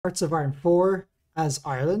parts of Ireland 4 as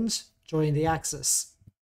Ireland join the Axis.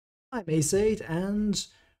 I'm Ace8 and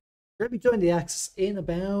we're going to be joining the Axis in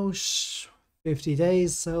about 50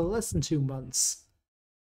 days, so less than 2 months.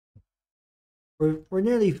 We're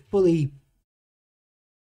nearly fully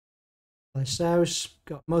fleshed out.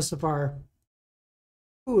 Got most of our...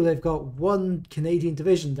 Ooh, they've got 1 Canadian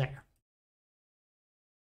division there.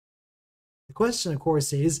 The question, of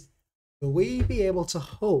course, is will we be able to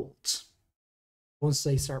hold once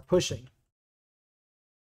they start pushing?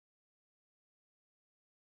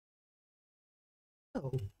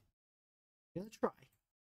 Oh, gonna try.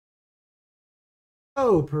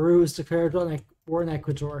 Oh, Peru has declared war in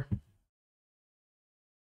Ecuador.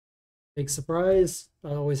 Big surprise.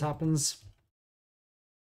 That always happens.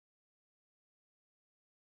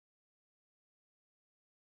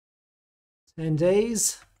 "10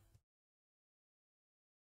 days.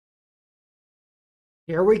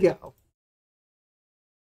 Here we go.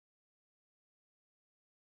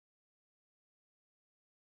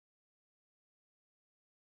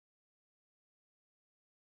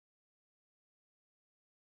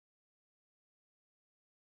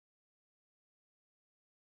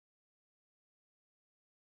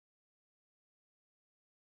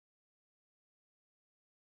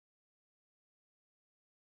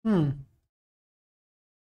 And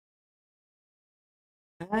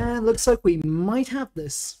looks like we might have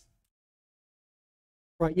this.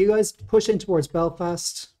 Right, you guys push in towards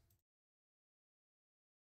Belfast.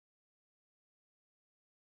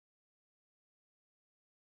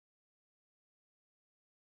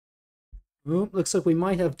 Oh, looks like we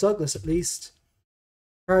might have Douglas at least.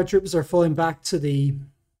 Paratroopers are falling back to the...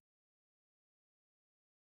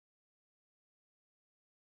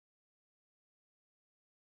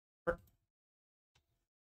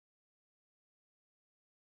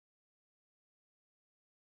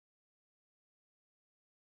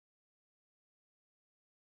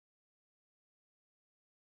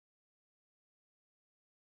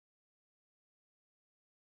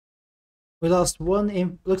 We lost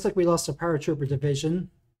one. Looks like we lost a paratrooper division.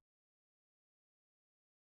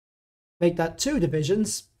 Make that 2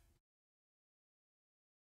 divisions.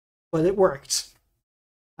 But it worked.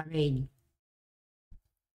 I mean,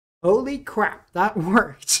 holy crap, that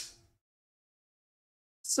worked.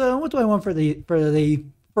 So what do I want for the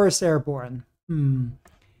 1st Airborne?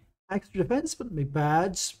 Extra defense wouldn't be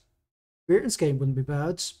bad. Experience game wouldn't be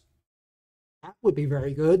bad. That would be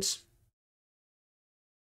very good.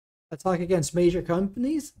 Attack against major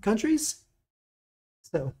countries.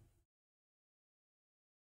 So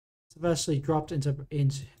it's actually dropped into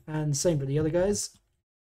and same for the other guys.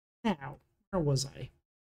 Now, where was I?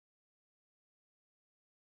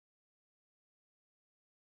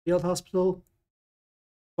 Field hospital.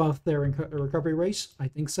 Buff their recovery rate. I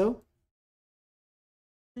think so.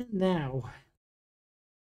 And now,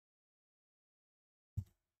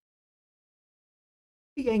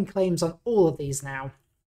 we gain claims on all of these now.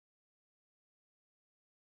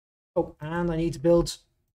 Oh, and I need to build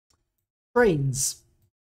trains.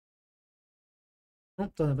 Oh,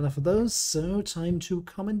 don't have enough of those, so time to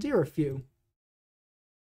commandeer a few.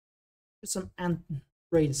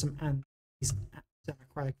 Raid some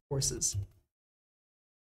democratic forces.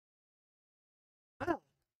 Well,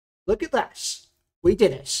 look at that. We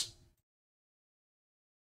did it.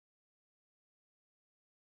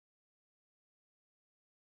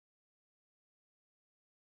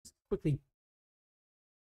 Quickly.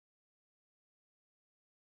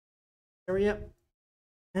 Area.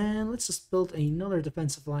 And let's just build another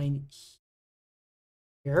defensive line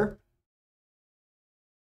here.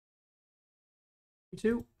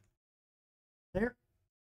 2. There.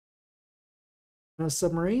 No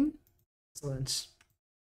submarine. Excellent.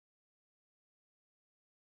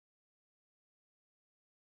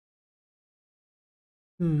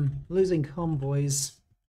 Losing convoys.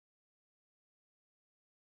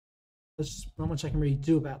 There's not much I can really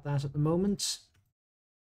do about that at the moment.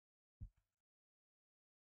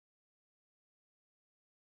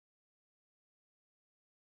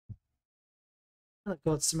 I've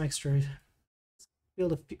got some extra.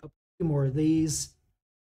 Build a few more of these.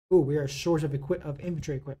 Oh, we are short of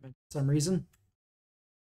infantry equipment for some reason.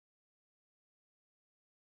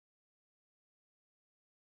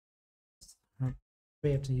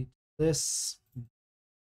 We have to do this.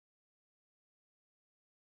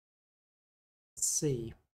 Let's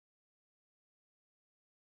see.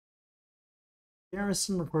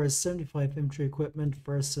 Garrison requires 75 infantry equipment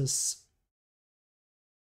versus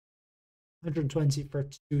 120 for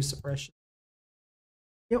 2 suppression.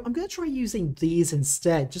 You know, I'm going to try using these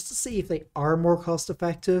instead, just to see if they are more cost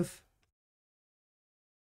effective.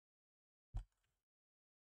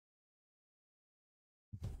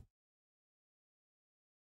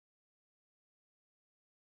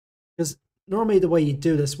 Because normally the way you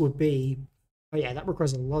do this would be, oh yeah, that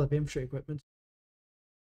requires a lot of infantry equipment.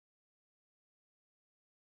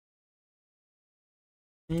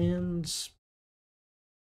 And let's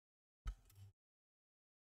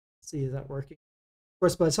see, is that working? Of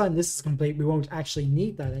course, by the time this is complete, we won't actually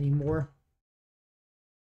need that anymore.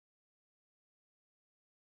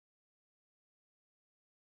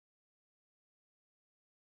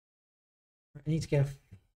 I need to get,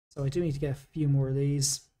 so I do need to get a few more of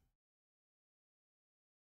these.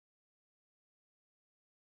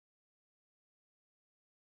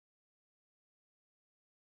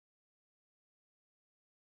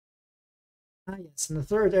 Ah yes, and the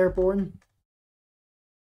 3rd Airborne,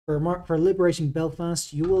 for liberating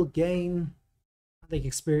Belfast, you will gain, I think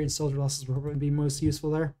experienced soldier losses will probably be most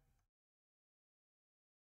useful there.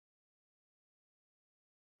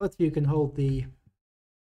 Both of you can hold the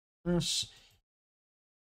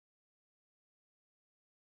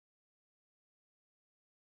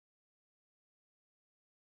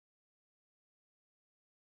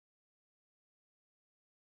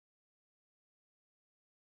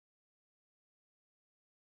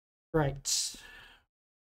right.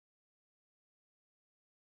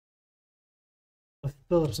 I'll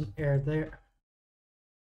build up some air there.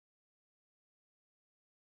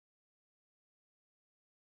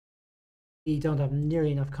 We don't have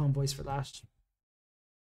nearly enough convoys for that.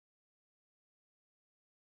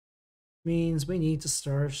 Means we need to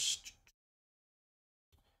start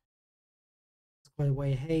quite a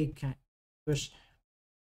way ahead. Can't push.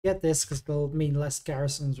 Get this because they'll mean less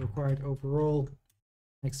garrisons required overall.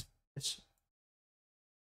 Next bit.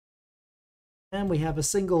 And we have a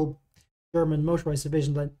single German motorized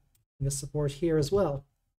division lending us support here as well.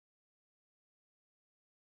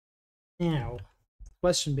 Now, the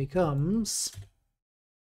question becomes,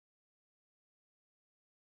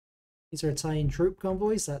 these are Italian troop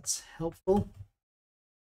convoys. That's helpful.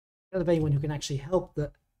 I don't have anyone who can actually help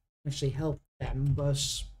them,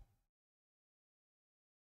 but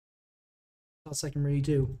what else I can really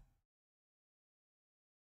do.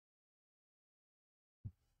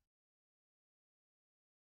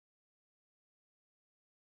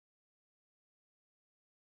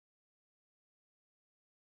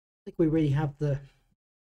 I think we really have the. I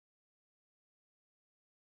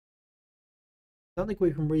don't think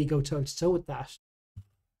we can really go toe to toe with that. At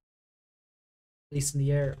least in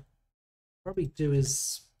the air. Probably do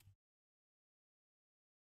is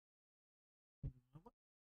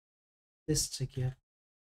this to get.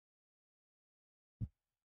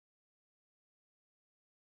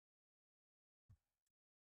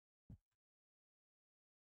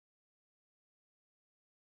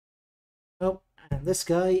 Oh, and this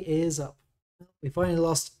guy is up. We finally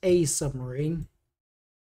lost a submarine.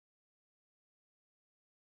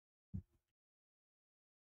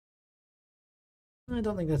 I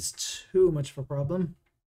don't think that's too much of a problem.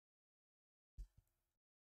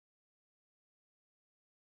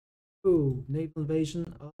 Ooh, naval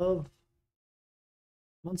invasion of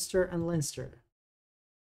Munster and Leinster.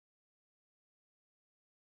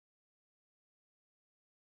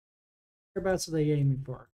 Whereabouts are they aiming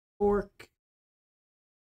for? Cork,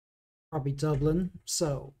 probably Dublin.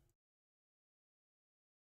 So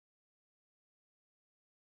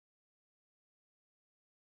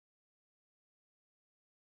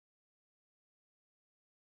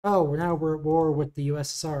oh, now we're at war with the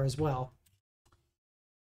USSR as well.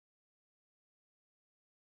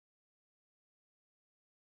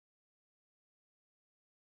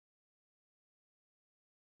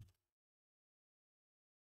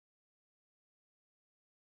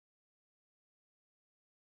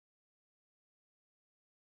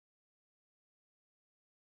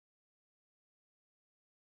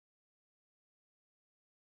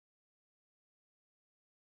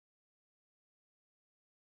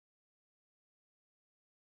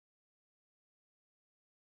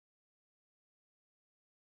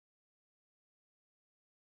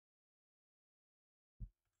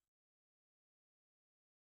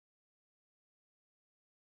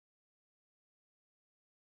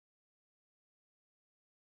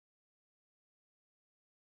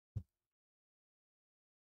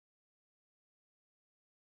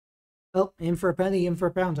 Well, in for a penny, in for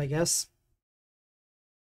a pound, I guess.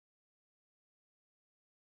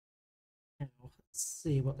 Now, let's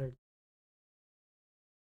see what they're.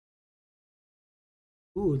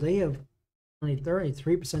 Ooh, they have only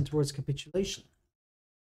 33% towards capitulation.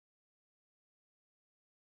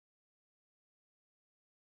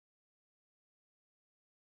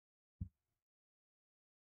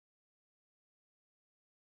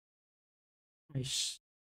 Nice.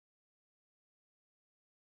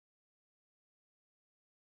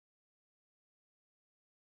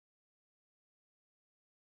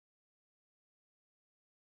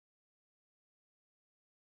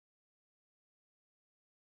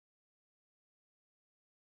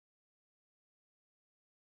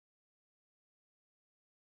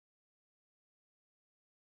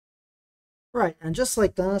 Right, and just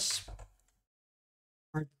like that,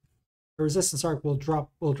 our resistance arc will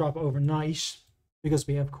drop overnight because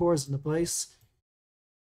we have cores in the place.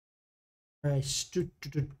 Right,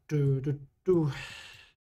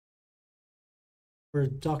 for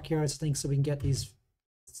dockyards, I think, so we can get these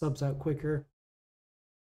subs out quicker.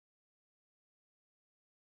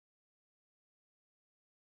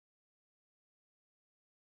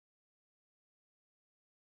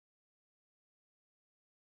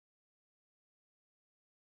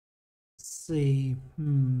 Let's see.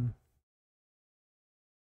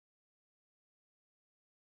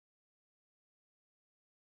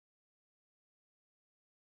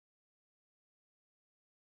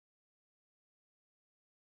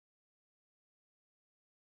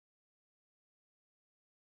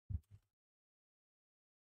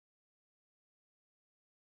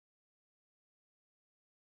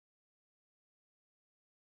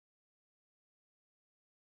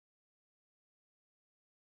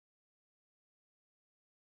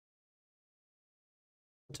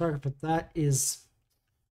 The target for that is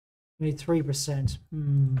maybe 3%.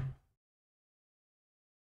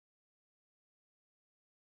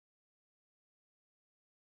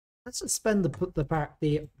 Let's just spend the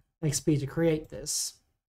XP to create this.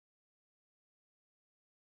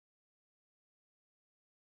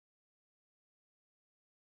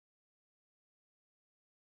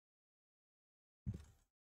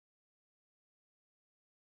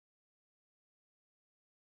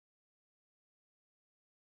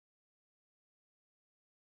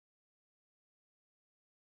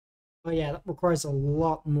 Oh yeah, that requires a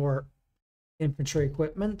lot more infantry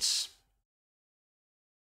equipment.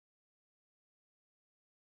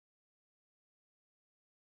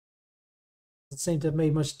 Doesn't seem to have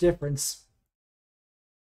made much difference.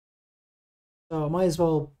 So I might as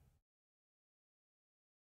well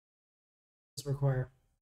require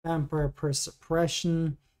manpower per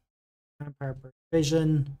suppression, manpower per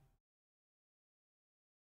vision.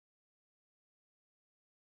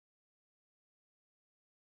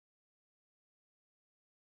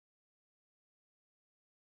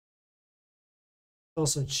 It's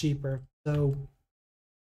also cheaper, so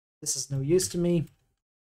this is no use to me.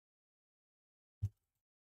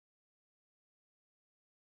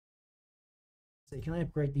 So can I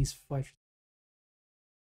upgrade these fighters?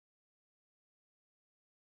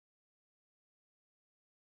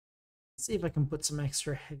 Let's see if I can put some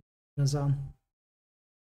extra heavy guns on.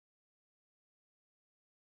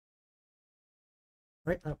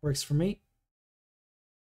 Right, that works for me.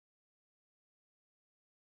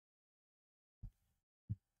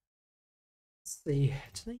 Let's see,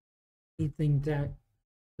 do they have anything down?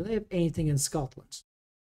 Do they have anything in Scotland?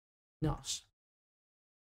 Not.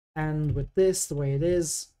 And with this, the way it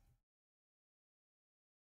is,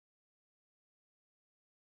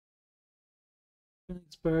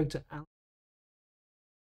 Königsberg to Al.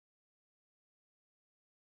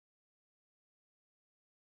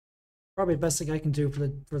 Probably the best thing I can do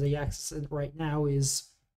for the Axis right now is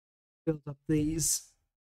build up these.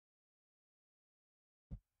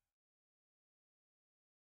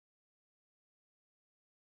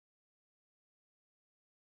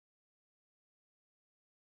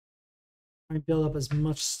 I build up as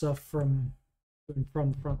much stuff from the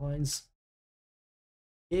front lines.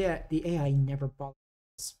 Yeah, the AI never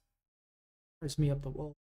bothers. Drives me up the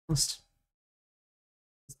wall.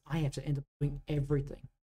 I have to end up doing everything.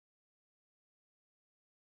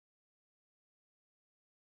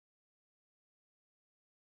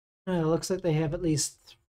 It looks like they have at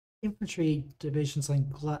least infantry divisions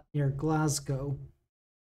near Glasgow,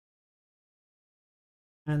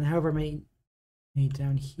 and however many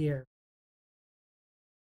down here.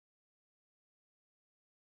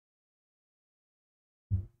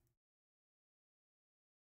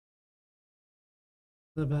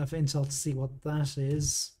 A bit of intel to see what that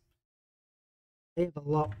is. They have a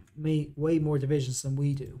lot, way more divisions than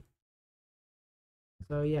we do.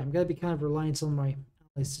 So yeah, I'm gonna be kind of reliant on my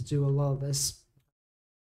allies to do a lot of this.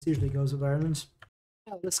 This usually goes with Ireland.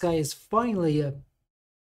 Yeah, this guy is finally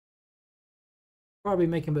probably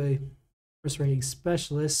making a first rating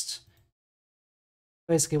specialist.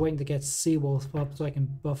 Basically waiting to get Seawolf up so I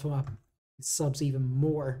can buff him up subs even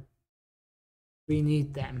more. We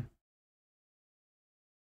need them.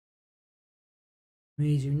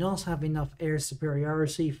 We do not have enough air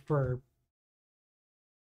superiority for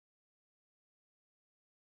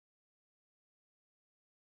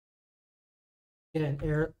getting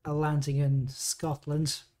a landing in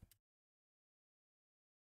Scotland.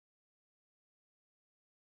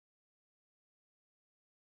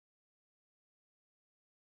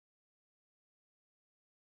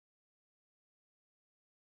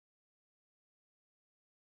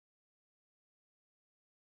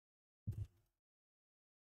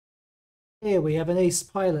 Here we have an ace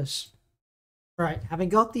pilot. Right, having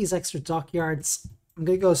got these extra dockyards, I'm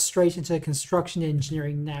going to go straight into construction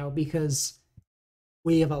engineering now because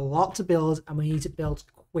we have a lot to build and we need to build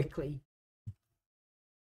quickly.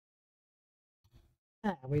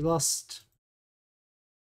 Yeah, we lost.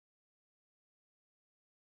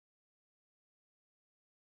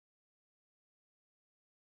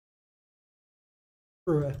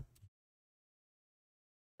 Brewer.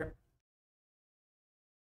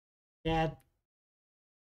 Yeah,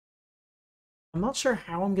 I'm not sure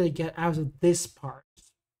how I'm going to get out of this part.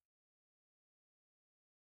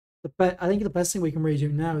 But I think the best thing we can really do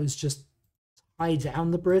now is just tie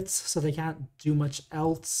down the Brits so they can't do much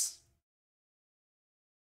else.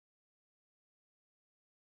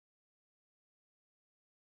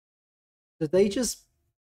 Did they just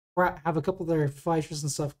have a couple of their fighters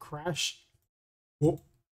and stuff crash? Whoa.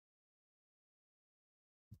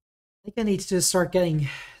 I think I need to start getting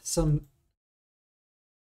some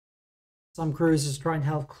cruisers to try and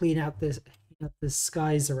help clean out the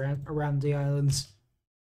skies around the islands.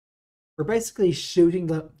 We're basically shooting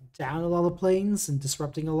down a lot of planes and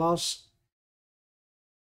disrupting a lot,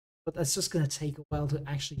 but that's just going to take a while to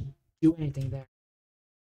actually do anything there.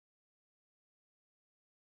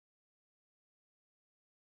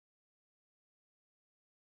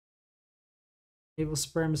 Naval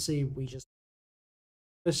supremacy, we just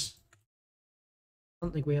I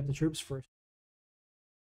don't think we have the troops for it.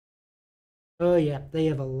 Oh yeah, they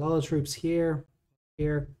have a lot of troops here.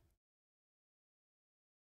 Ooh,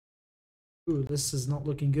 this is not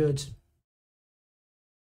looking good.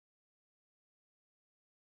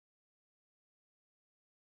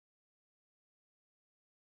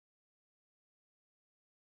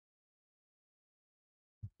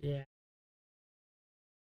 Yeah,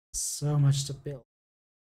 so much to build.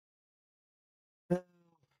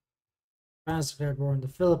 France declared war in the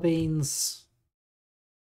Philippines,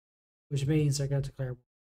 which means they're going to declare war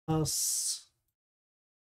on us.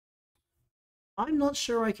 I'm not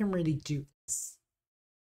sure I can really do this.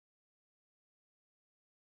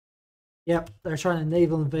 Yep, they're trying to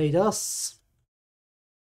naval invade us.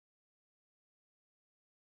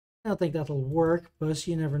 I don't think that'll work, but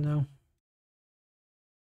you never know.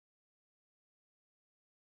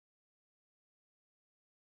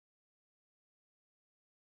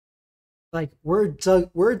 Like we're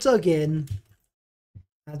dug in.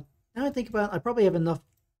 Now I think about it, I probably have enough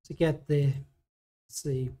to get the let's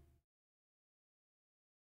see.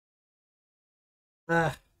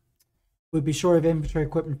 Would be short of infantry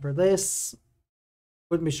equipment for this.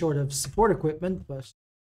 Wouldn't be short of support equipment, but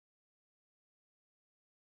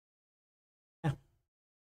yeah.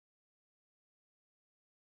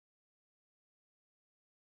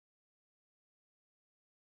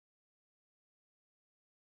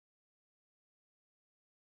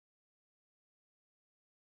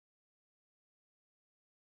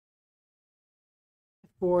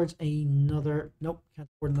 Afford another nope, can't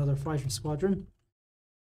afford another fighter squadron.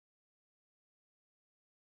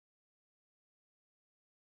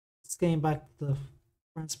 It's getting back to the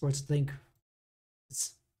transports thing.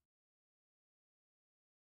 It's,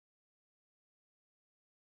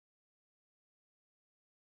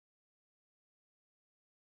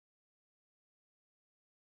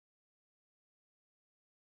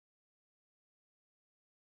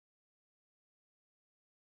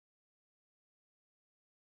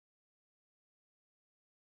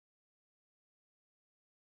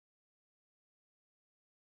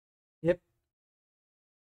 yep.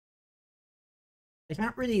 They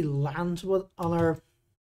can't really land on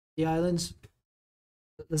the islands.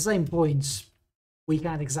 At the same point, we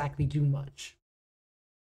can't exactly do much.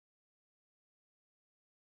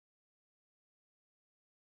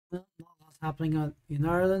 Not a lot happening in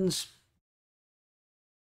Ireland.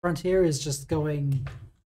 Frontier is just going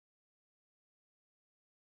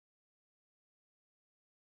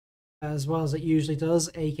as well as it usually does,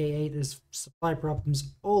 aka there's supply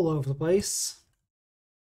problems all over the place.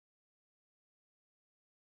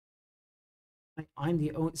 I'm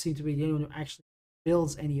the only seem to be the only one who actually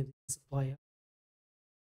builds any of the supply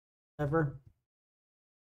ever.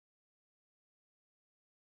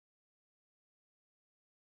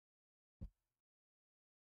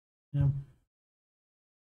 You know,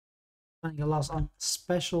 spending a lot on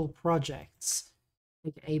special projects,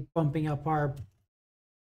 aka bumping up our.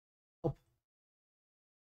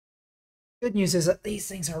 Good news is that these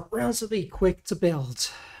things are relatively quick to build.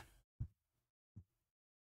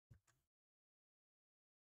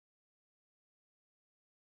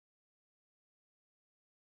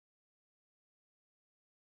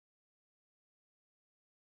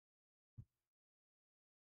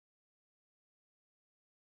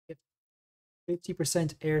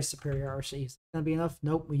 50% air superiority. Is that gonna be enough?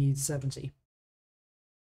 Nope, we need 70.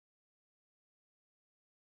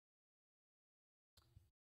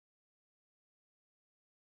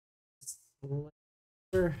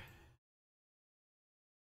 Later.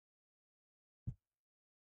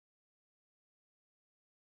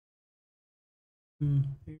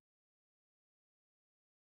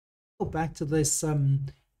 Go back to this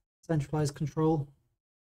centralized control.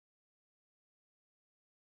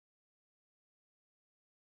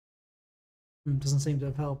 Doesn't seem to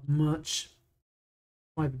have helped much.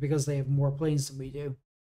 Might be because they have more planes than we do.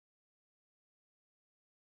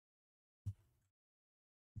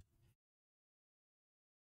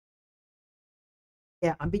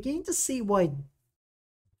 Yeah, I'm beginning to see why.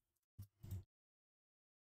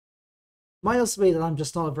 Might also be that I'm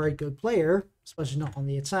just not a very good player, especially not on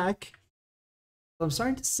the attack. But I'm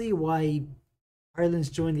starting to see why Ireland's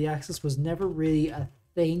joining the Axis was never really a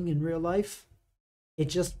thing in real life. It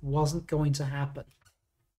just wasn't going to happen.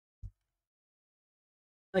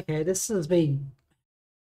 Okay, this has been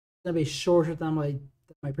gonna be shorter than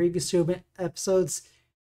my previous two episodes.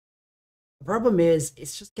 The problem is,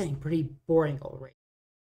 it's just getting pretty boring already.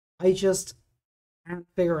 I just can't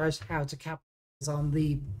figure out how to capitalize on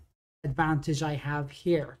the advantage I have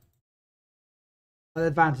here. What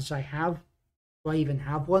advantage I have? Do I even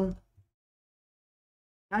have one?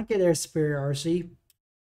 Can't get air superiority.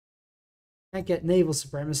 Can't get naval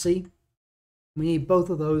supremacy. We need both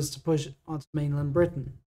of those to push onto mainland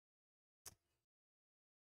Britain.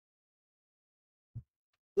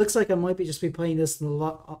 Looks like I might be just be playing this on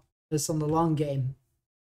the long game.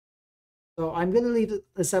 So I'm going to leave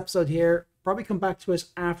this episode here. Probably come back to it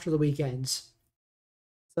after the weekends.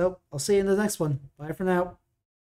 So I'll see you in the next one. Bye for now.